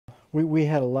We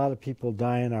had a lot of people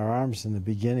die in our arms in the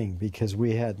beginning because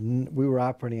we were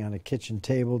operating on a kitchen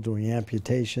table doing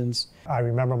amputations. I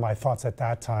remember my thoughts at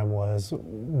that time was,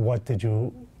 what did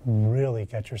you really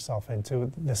get yourself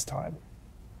into this time?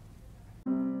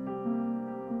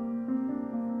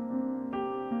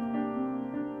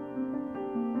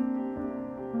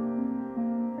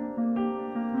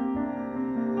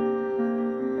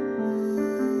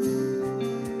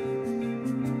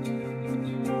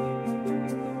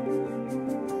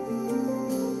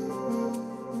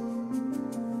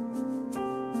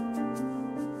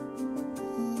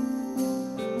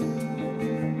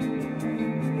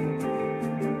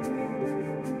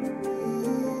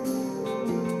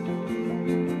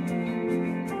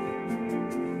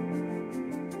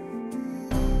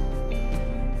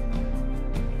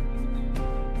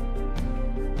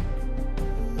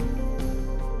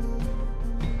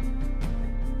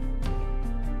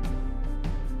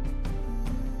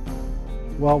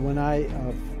 Well, when I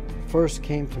first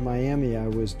came to Miami, I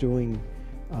was doing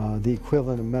the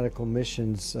equivalent of medical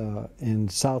missions in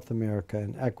South America,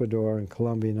 in Ecuador and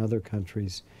Colombia and other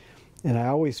countries. And I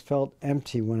always felt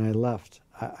empty when I left.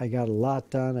 I got a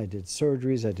lot done. I did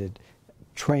surgeries, I did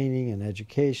training and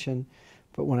education.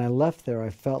 But when I left there, I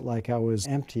felt like I was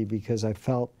empty because I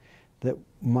felt that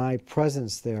my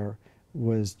presence there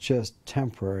was just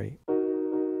temporary.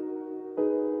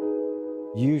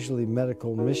 Usually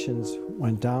medical missions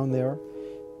went down there.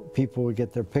 People would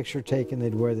get their picture taken,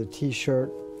 they'd wear the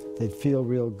t-shirt, they'd feel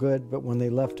real good, but when they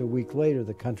left a week later,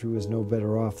 the country was no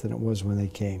better off than it was when they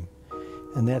came.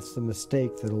 And that's the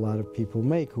mistake that a lot of people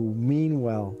make who mean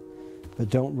well, but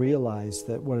don't realize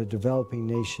that what a developing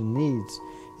nation needs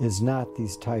is not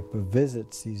these type of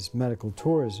visits, these medical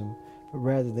tourism, but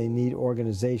rather they need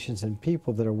organizations and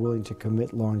people that are willing to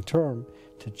commit long-term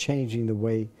to changing the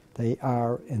way they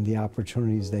are and the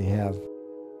opportunities they have.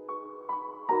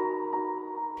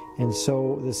 And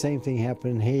so the same thing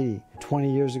happened in Haiti.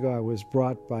 20 years ago, I was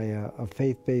brought by a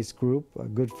faith-based group,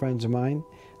 good friends of mine,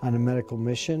 on a medical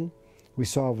mission. We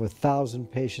saw over 1,000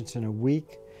 patients in a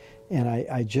week, and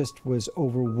I just was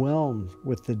overwhelmed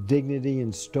with the dignity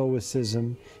and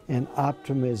stoicism and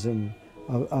optimism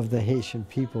of the Haitian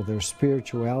people, their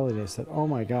spirituality. I said, oh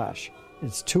my gosh,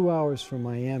 it's 2 hours from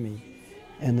Miami,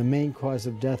 and the main cause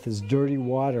of death is dirty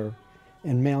water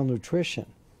and malnutrition.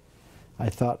 I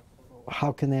thought,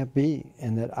 how can that be?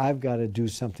 And that I've got to do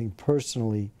something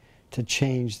personally to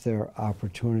change their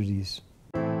opportunities.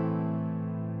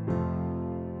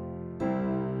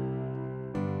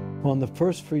 Well, in the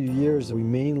first few years, we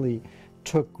mainly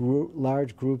took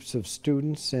large groups of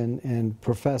students and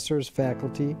professors,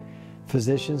 faculty,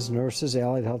 physicians, nurses,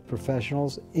 allied health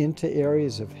professionals into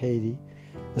areas of Haiti,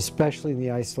 especially in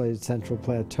the isolated Central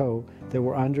Plateau, that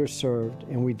were underserved,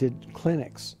 and we did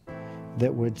clinics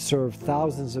that would serve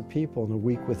thousands of people in a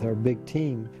week with our big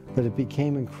team. But it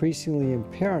became increasingly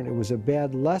apparent it was a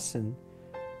bad lesson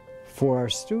for our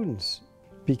students,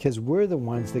 because we're the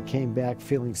ones that came back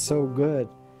feeling so good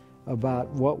about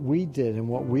what we did and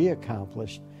what we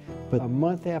accomplished. But a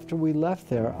month after we left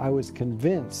there, I was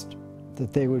convinced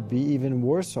that they would be even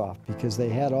worse off because they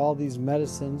had all these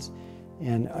medicines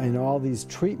and all these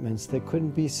treatments that couldn't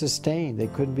be sustained, they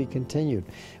couldn't be continued.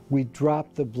 We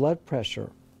dropped the blood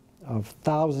pressure of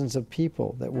thousands of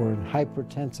people that were in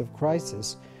hypertensive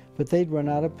crisis, but they'd run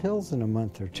out of pills in a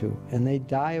month or two, and they'd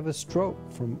die of a stroke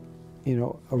from,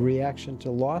 a reaction to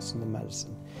loss in the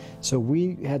medicine. So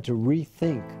we had to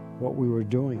rethink what we were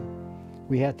doing.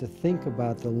 We had to think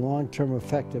about the long-term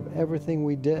effect of everything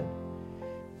we did,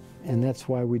 and that's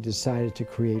why we decided to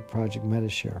create Project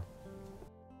Medishare.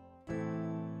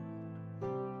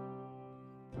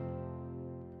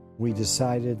 We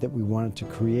decided that we wanted to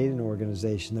create an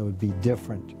organization that would be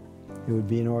different. It would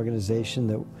be an organization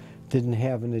that didn't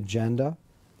have an agenda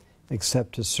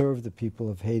except to serve the people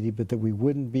of Haiti, but that we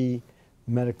wouldn't be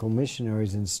medical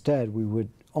missionaries. Instead, we would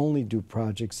only do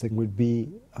projects that would be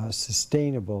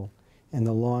sustainable in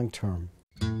the long term.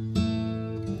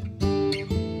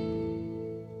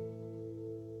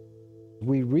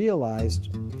 We realized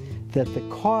that the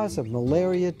cause of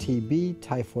malaria, TB,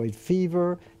 typhoid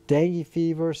fever, dengue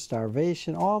fever,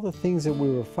 starvation, all the things that we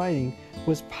were fighting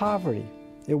was poverty.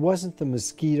 It wasn't the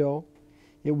mosquito,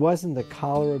 it wasn't the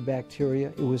cholera bacteria,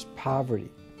 it was poverty.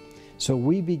 So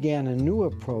we began a new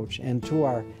approach, and to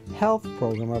our health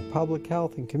program, our public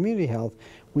health and community health,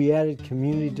 we added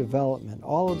community development,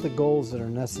 all of the goals that are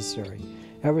necessary.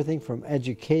 Everything from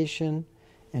education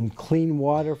and clean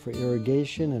water for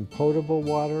irrigation and potable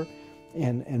water,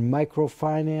 and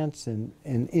microfinance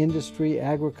and industry,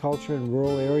 agriculture in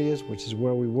rural areas, which is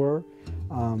where we were.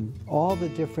 All the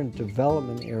different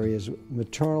development areas,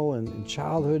 maternal and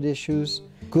childhood issues,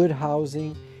 good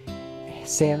housing,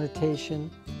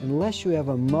 sanitation. Unless you have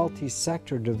a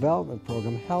multi-sector development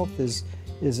program, health is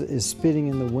spitting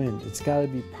in the wind. It's got to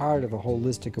be part of a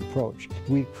holistic approach.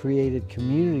 We've created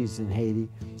communities in Haiti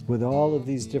with all of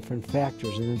these different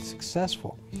factors, and it's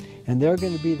successful. And they're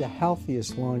going to be the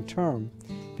healthiest long term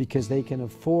because they can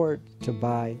afford to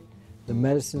buy the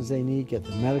medicines they need, get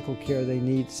the medical care they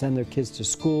need, send their kids to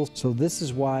school. So this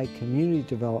is why community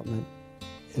development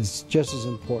is just as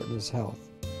important as health.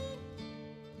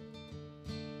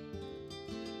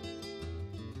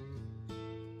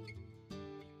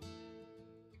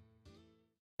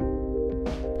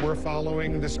 We're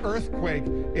following this earthquake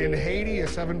in Haiti, a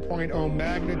 7.0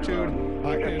 magnitude.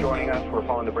 Joining us, we're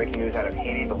following the breaking news out of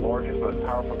Haiti, the largest, most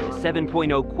powerful. The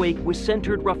 7.0 quake was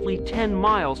centered roughly 10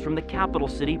 miles from the capital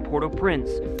city, Port-au-Prince.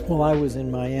 Well, I was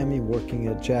in Miami working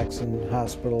at Jackson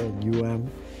Hospital at UM,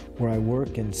 where I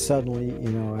work, and suddenly,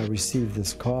 I received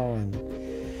this call, and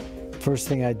first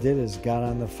thing I did is got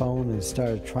on the phone and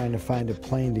started trying to find a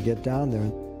plane to get down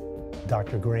there.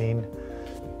 Dr. Green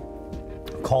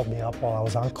called me up while I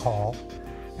was on call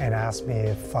and asked me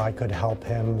if I could help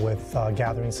him with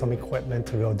gathering some equipment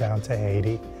to go down to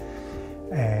Haiti,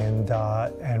 and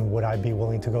would I be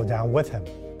willing to go down with him.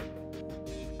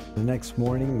 The next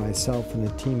morning, myself and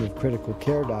a team of critical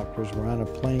care doctors were on a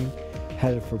plane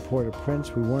headed for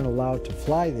Port-au-Prince. We weren't allowed to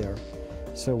fly there,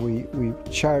 so we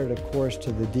chartered a course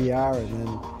to the DR, and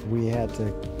then we had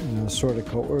to sort of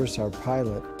coerce our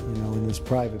pilot in this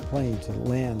private plane to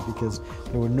land because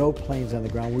there were no planes on the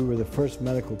ground. We were the first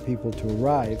medical people to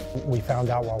arrive. We found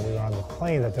out while we were on the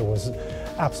plane that there was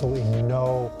absolutely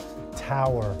no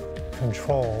tower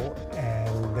control,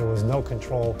 and there was no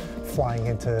control flying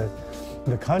into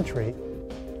the country.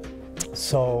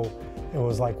 So it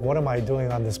was like, what am I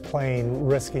doing on this plane,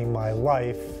 risking my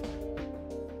life?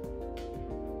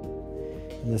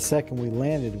 And the second we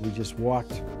landed, we just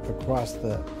walked across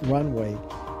the runway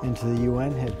into the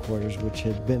UN headquarters, which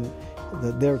had been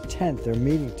their tent, their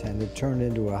meeting tent, had turned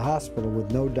into a hospital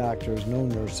with no doctors, no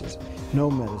nurses,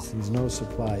 no medicines, no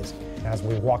supplies. As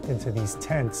we walked into these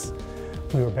tents,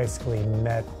 we were basically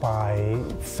met by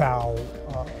foul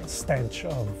stench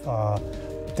of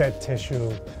dead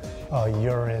tissue,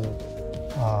 urine,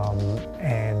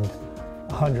 and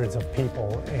hundreds of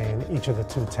people in each of the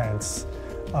two tents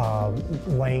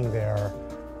laying there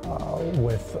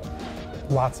with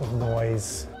lots of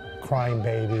noise, crying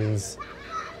babies,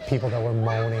 people that were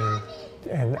moaning.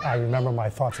 And I remember my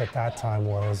thoughts at that time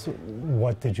was,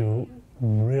 what did you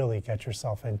really get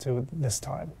yourself into this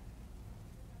time?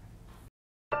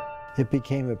 It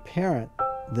became apparent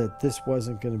that this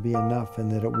wasn't going to be enough and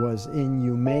that it was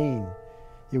inhumane.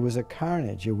 It was a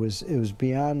carnage. It was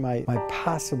beyond my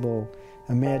possible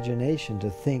imagination to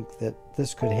think that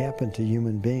this could happen to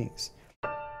human beings.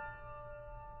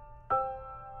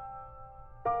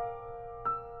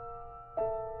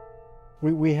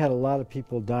 We had a lot of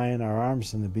people die in our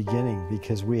arms in the beginning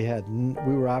because we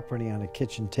were operating on a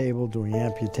kitchen table doing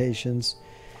amputations.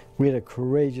 We had a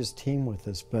courageous team with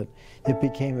us, but it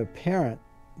became apparent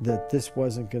that this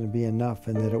wasn't going to be enough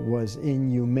and that it was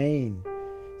inhumane.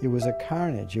 It was a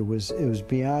carnage. It was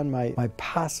beyond my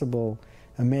possible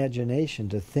imagination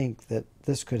to think that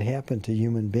this could happen to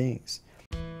human beings.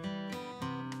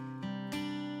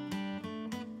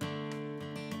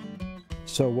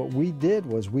 So what we did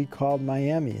was we called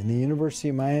Miami, and the University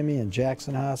of Miami and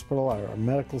Jackson Hospital, our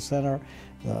medical center,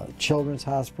 the Children's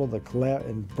Hospital,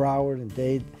 and Broward and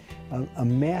Dade, a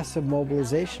massive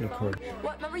mobilization occurred.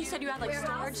 Remember you said you had like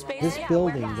storage space? This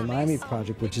building, the Miami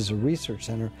Project, which is a research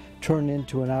center, turned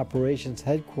into an operations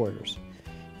headquarters.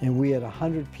 And we had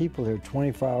 100 people here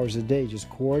 24 hours a day just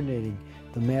coordinating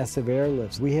the massive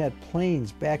airlifts. We had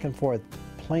planes back and forth,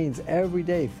 planes every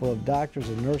day full of doctors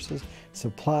and nurses,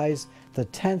 supplies. The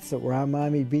tents that were on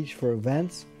Miami Beach for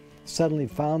events suddenly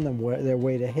found their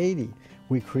way to Haiti.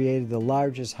 We created the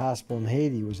largest hospital in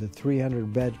Haiti. It was a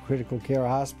 300-bed critical care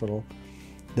hospital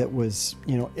that was,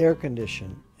 air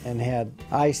conditioned and had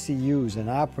ICUs and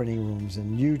operating rooms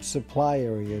and huge supply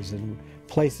areas and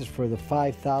places for the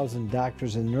 5,000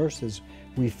 doctors and nurses.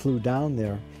 We flew down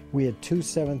there. We had 2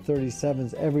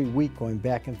 737s every week going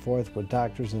back and forth with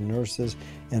doctors and nurses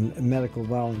and medical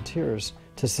volunteers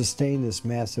to sustain this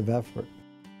massive effort.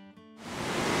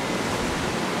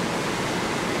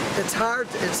 It's hard.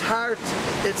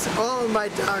 It's all of my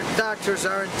doctors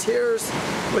are in tears.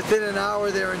 Within an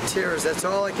hour, they're in tears. That's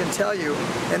all I can tell you.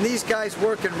 And these guys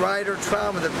work in Ryder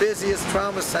Trauma, the busiest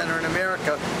trauma center in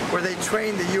America, where they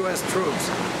train the U.S. troops.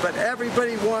 But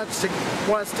everybody wants to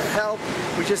help.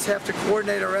 We just have to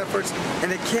coordinate our efforts,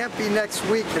 and it can't be next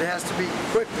week. It has to be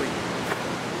quickly.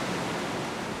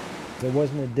 There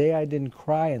wasn't a day I didn't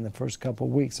cry in the first couple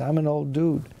of weeks. I'm an old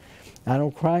dude. I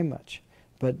don't cry much.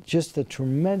 But just the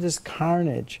tremendous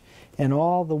carnage and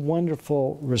all the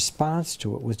wonderful response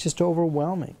to it was just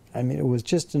overwhelming. I mean, it was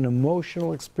just an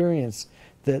emotional experience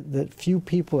that few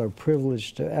people are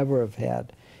privileged to ever have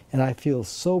had. And I feel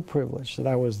so privileged that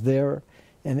I was there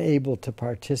and able to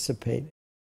participate.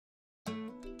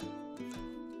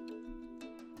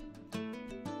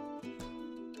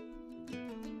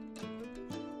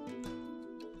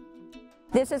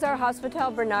 This is our Hospital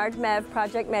Bernard Mev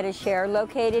Project Medishare,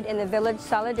 located in the village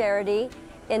Solidarity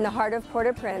in the heart of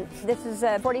Port-au-Prince. This is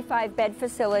a 45-bed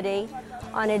facility.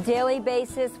 On a daily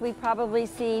basis, we probably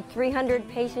see 300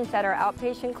 patients at our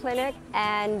outpatient clinic,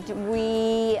 and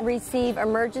we receive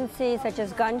emergencies such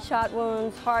as gunshot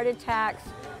wounds, heart attacks,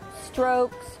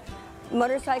 strokes,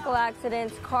 motorcycle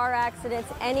accidents, car accidents,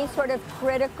 any sort of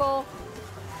critical,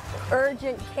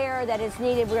 urgent care that is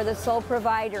needed. We're the sole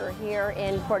provider here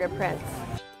in Port-au-Prince.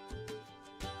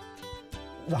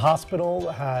 The hospital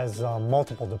has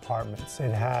multiple departments.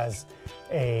 It has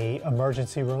an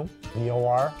emergency room, the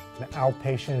OR, an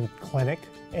outpatient clinic,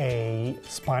 a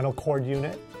spinal cord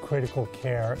unit, critical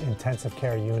care, intensive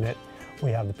care unit.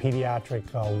 We have the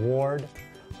pediatric ward,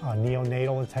 a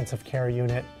neonatal intensive care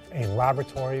unit, a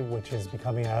laboratory, which is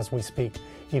becoming, as we speak,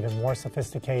 even more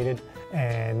sophisticated,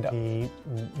 and the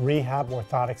rehab,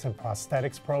 orthotics, and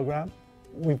prosthetics program.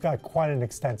 We've got quite an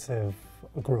extensive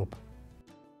group.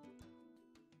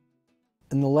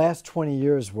 In the last 20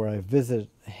 years where I've visited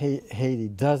Haiti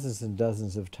dozens and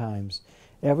dozens of times,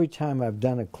 every time I've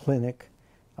done a clinic,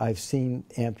 I've seen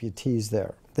amputees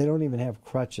there. They don't even have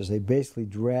crutches. They basically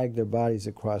drag their bodies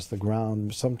across the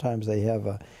ground. Sometimes they have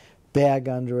a bag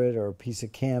under it or a piece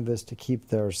of canvas to keep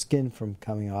their skin from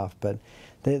coming off, but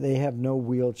they have no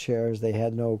wheelchairs. They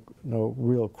had no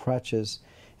real crutches,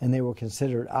 and they were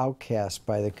considered outcasts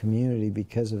by the community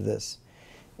because of this.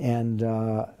 And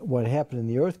what happened in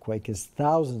the earthquake is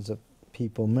thousands of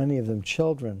people, many of them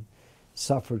children,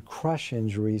 suffered crush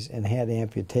injuries and had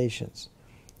amputations.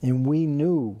 And we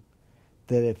knew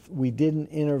that if we didn't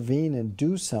intervene and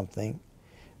do something,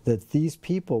 that these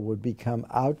people would become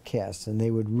outcasts, and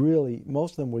they would really,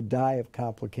 most of them would die of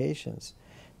complications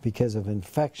because of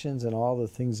infections and all the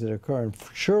things that occur, and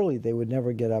surely they would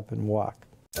never get up and walk.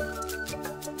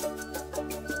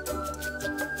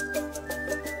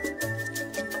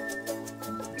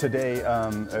 Today,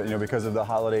 because of the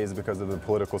holidays, because of the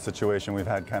political situation, we've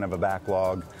had kind of a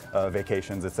backlog of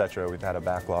vacations, etc. We've had a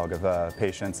backlog of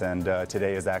patients, and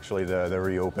today is actually the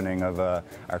reopening of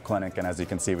our clinic. And as you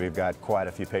can see, we've got quite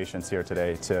a few patients here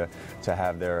today to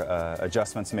have their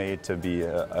adjustments made, to be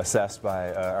assessed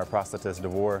by our prosthetist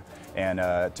Devore, and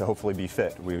to hopefully be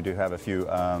fit. We do have a few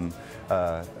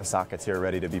sockets here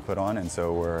ready to be put on, and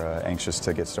so we're anxious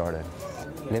to get started.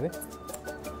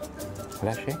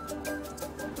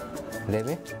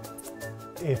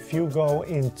 If you go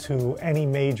into any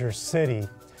major city,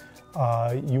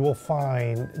 you will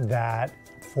find that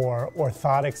for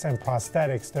orthotics and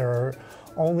prosthetics, there are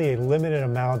only a limited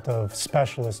amount of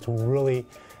specialists who really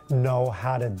know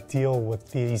how to deal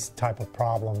with these type of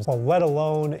problems. Well, let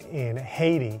alone in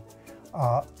Haiti,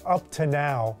 up to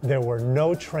now, there were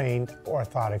no trained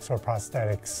orthotics or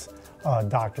prosthetics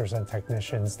doctors and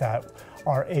technicians that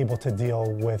are able to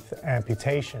deal with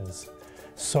amputations.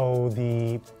 So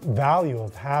the value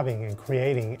of having and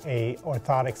creating a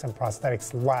orthotics and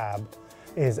prosthetics lab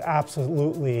is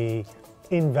absolutely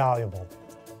invaluable.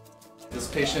 This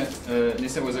patient,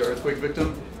 Nisa, was an earthquake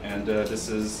victim, and this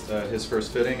is his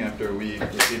first fitting after we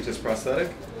received his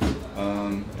prosthetic.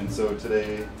 And so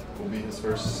today will be his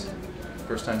first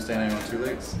time standing on two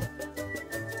legs.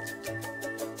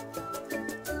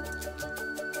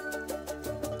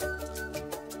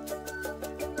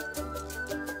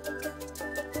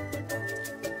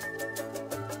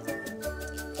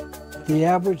 The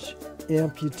average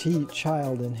amputee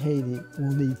child in Haiti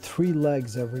will need 3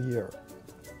 legs every year,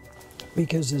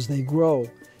 because as they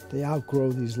grow, they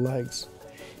outgrow these legs.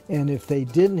 And if they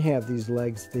didn't have these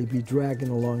legs, they'd be dragging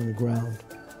along the ground.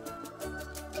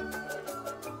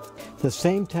 The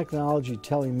same technology,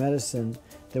 telemedicine,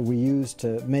 that we use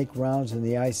to make rounds in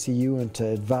the ICU and to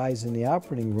advise in the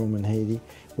operating room in Haiti,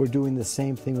 we're doing the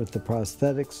same thing with the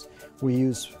prosthetics. We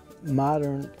use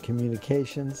modern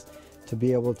communications to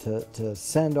be able to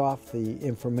send off the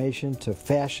information, to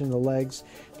fashion the legs.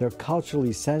 They're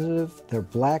culturally sensitive. They're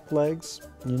black legs,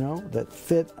 you know, that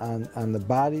fit on the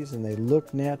bodies, and they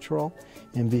look natural.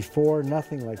 And before,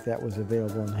 nothing like that was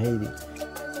available in Haiti.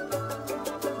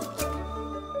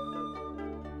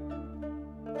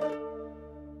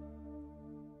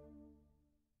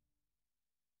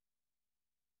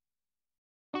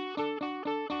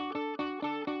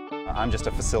 I'm just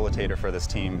a facilitator for this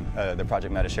team, the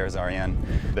Project Medishare's RN.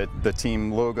 The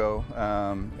team logo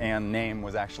and name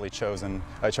was actually chose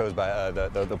by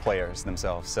the players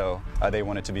themselves, so they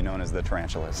wanted to be known as the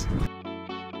Tarantulas.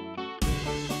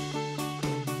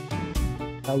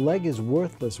 A leg is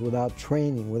worthless without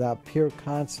training, without peer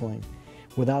counseling,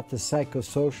 without the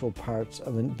psychosocial parts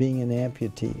of being an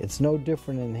amputee. It's no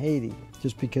different in Haiti,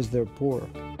 just because they're poor.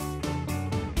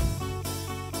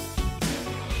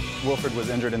 Wilfred was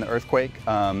injured in the earthquake.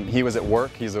 He was at work,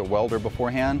 he's a welder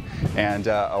beforehand, and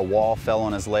a wall fell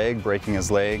on his leg, breaking his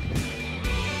leg.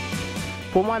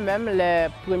 Pour moi-même, les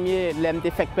premiers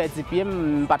défects perdus pied, je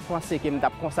ne pensais pas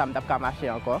que je pouvais marcher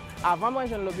encore. Avant moi, je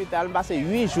suis à l'hôpital, j'ai passé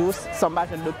 8 jours sans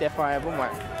que le docteur fasse pour moi.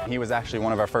 He was actually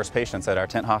one of our first patients at our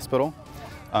tent hospital.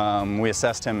 We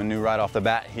assessed him and knew right off the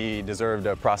bat he deserved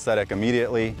a prosthetic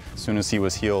immediately. As soon as he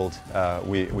was healed,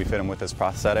 we fit him with this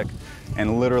prosthetic.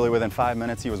 And literally within 5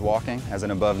 minutes he was walking as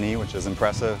an above knee, which is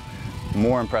impressive.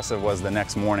 More impressive was the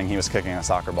next morning he was kicking a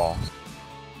soccer ball.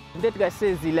 J'étais très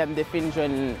saisi, j'ai fait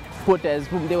une prothèse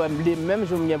pour me dire même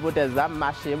jour j'ai prothèse là,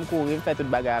 marcher, me courir, faire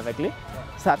toute bagarre avec lui.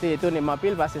 Ça t'a étonné ma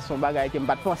pile parce que son bagarre qui me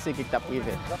pas penser que t'a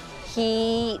privé.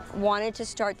 He wanted to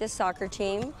start this soccer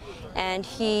team, and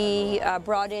he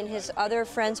brought in his other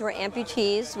friends who are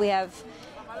amputees. We have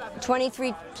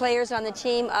 23 players on the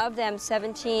team. Of them,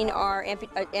 17 are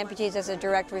amputees as a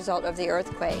direct result of the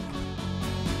earthquake.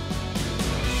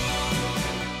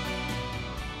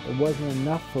 It wasn't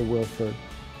enough for Wilfred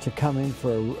to come in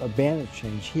for a bandage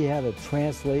change. He had to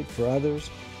translate for others.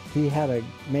 He had to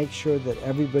make sure that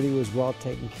everybody was well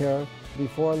taken care of.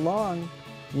 Before long,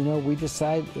 you know, we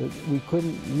decided we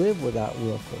couldn't live without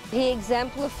Wilfred. He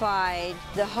exemplified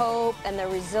the hope and the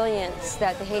resilience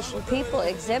that the Haitian people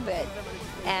exhibit,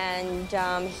 and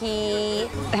he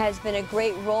has been a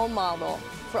great role model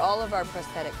for all of our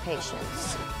prosthetic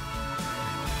patients.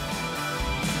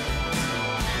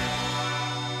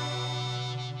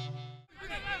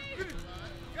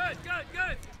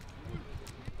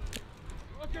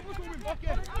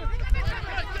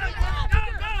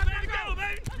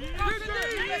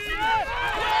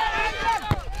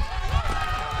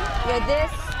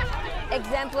 This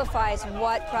exemplifies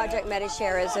what Project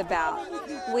Medishare is about.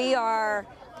 We are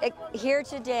here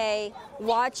today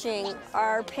watching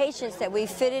our patients that we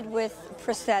fitted with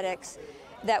prosthetics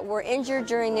that were injured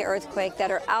during the earthquake,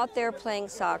 that are out there playing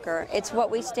soccer. It's what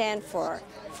we stand for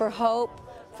hope,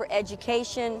 for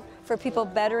education, for people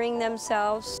bettering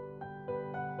themselves.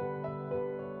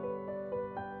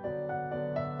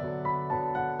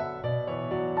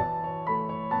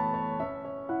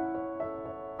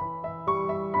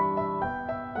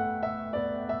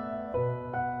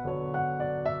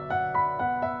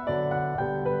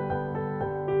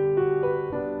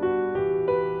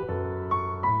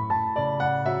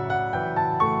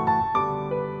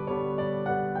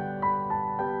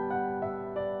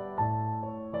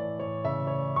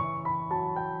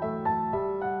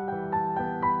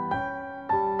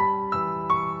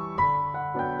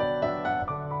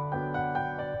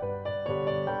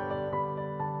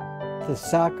 The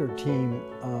soccer team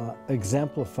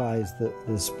exemplifies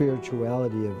the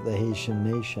spirituality of the Haitian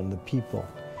nation, the people.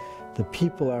 The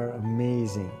people are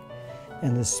amazing.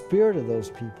 And the spirit of those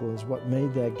people is what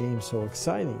made that game so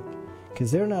exciting.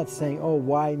 Because they're not saying, oh,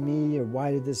 why me, or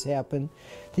why did this happen?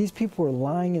 These people were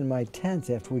lying in my tent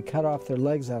after we cut off their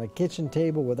legs on a kitchen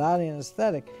table without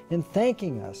anesthetic and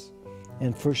thanking us.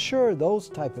 And for sure, those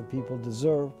type of people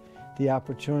deserve the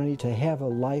opportunity to have a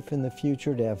life in the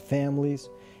future, to have families,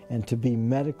 and to be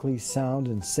medically sound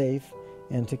and safe,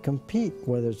 and to compete,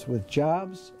 whether it's with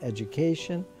jobs,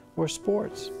 education, or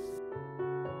sports.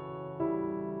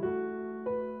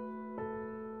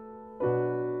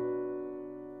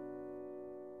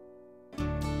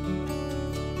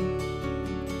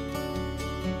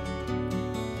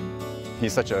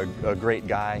 He's such a great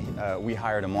guy. We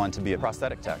hired him on to be a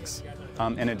prosthetic tech.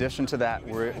 In addition to that,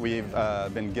 we've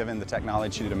been given the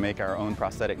technology to make our own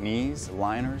prosthetic knees,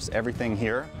 liners, everything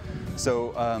here.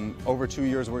 So over 2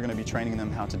 years, we're going to be training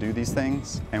them how to do these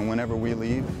things. And whenever we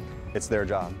leave, it's their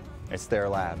job. It's their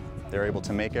lab. They're able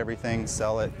to make everything,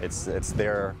 sell it. It's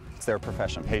their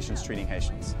profession, patients treating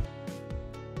Haitians.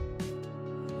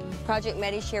 Project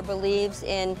Medishare believes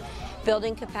in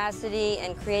building capacity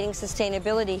and creating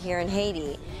sustainability here in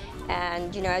Haiti.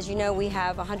 And as you know, we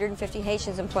have 150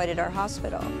 Haitians employed at our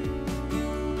hospital.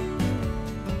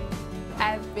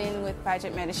 I've been with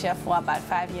Project Medishare for about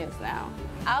 5 years now.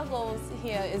 Our goal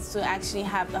here is to actually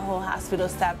have the whole hospital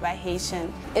staffed by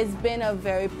Haitian. It's been a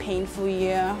very painful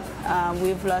year.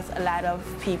 We've lost a lot of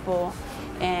people,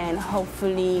 and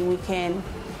hopefully we can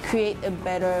create a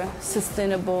better,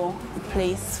 sustainable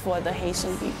place for the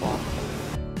Haitian people.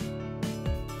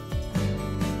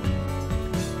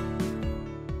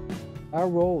 Our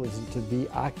role isn't to be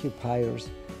occupiers.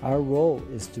 Our role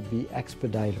is to be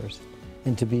expediters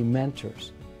and to be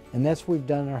mentors. And that's what we've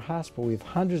done in our hospital. We have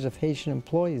hundreds of Haitian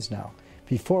employees now.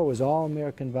 Before it was all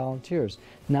American volunteers.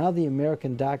 Now the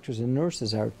American doctors and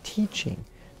nurses are teaching.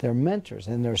 They're mentors,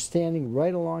 and they're standing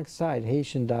right alongside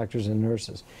Haitian doctors and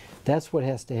nurses. That's what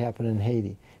has to happen in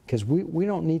Haiti, because we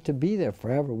don't need to be there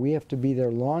forever. We have to be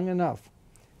there long enough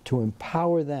to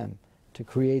empower them to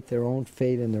create their own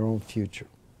fate and their own future.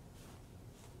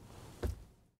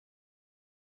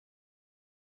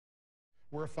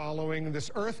 We're following this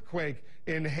earthquake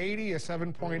in Haiti, a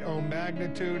 7.0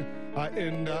 magnitude,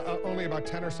 in only about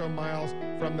 10 or so miles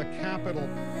from the capital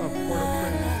of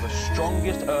Port-au-Prince. The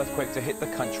strongest earthquake to hit the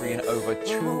country in over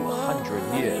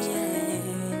 200 years.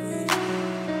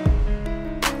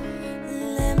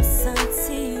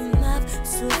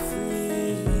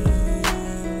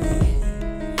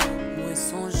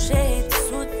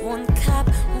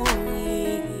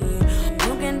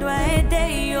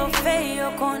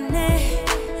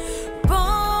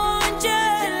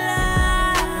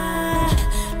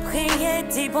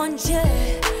 Bon Dieu,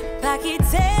 pas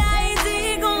quitter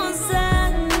Haïti comme ça,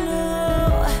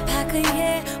 non. Pas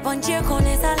crier, bon Dieu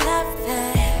connaît ça la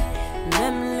fait.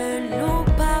 Même le loup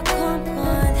pas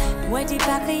comprendre. Ouais, dis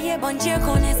pas crier, bon Dieu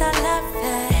connaît ça la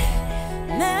fait.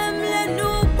 Même le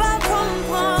loup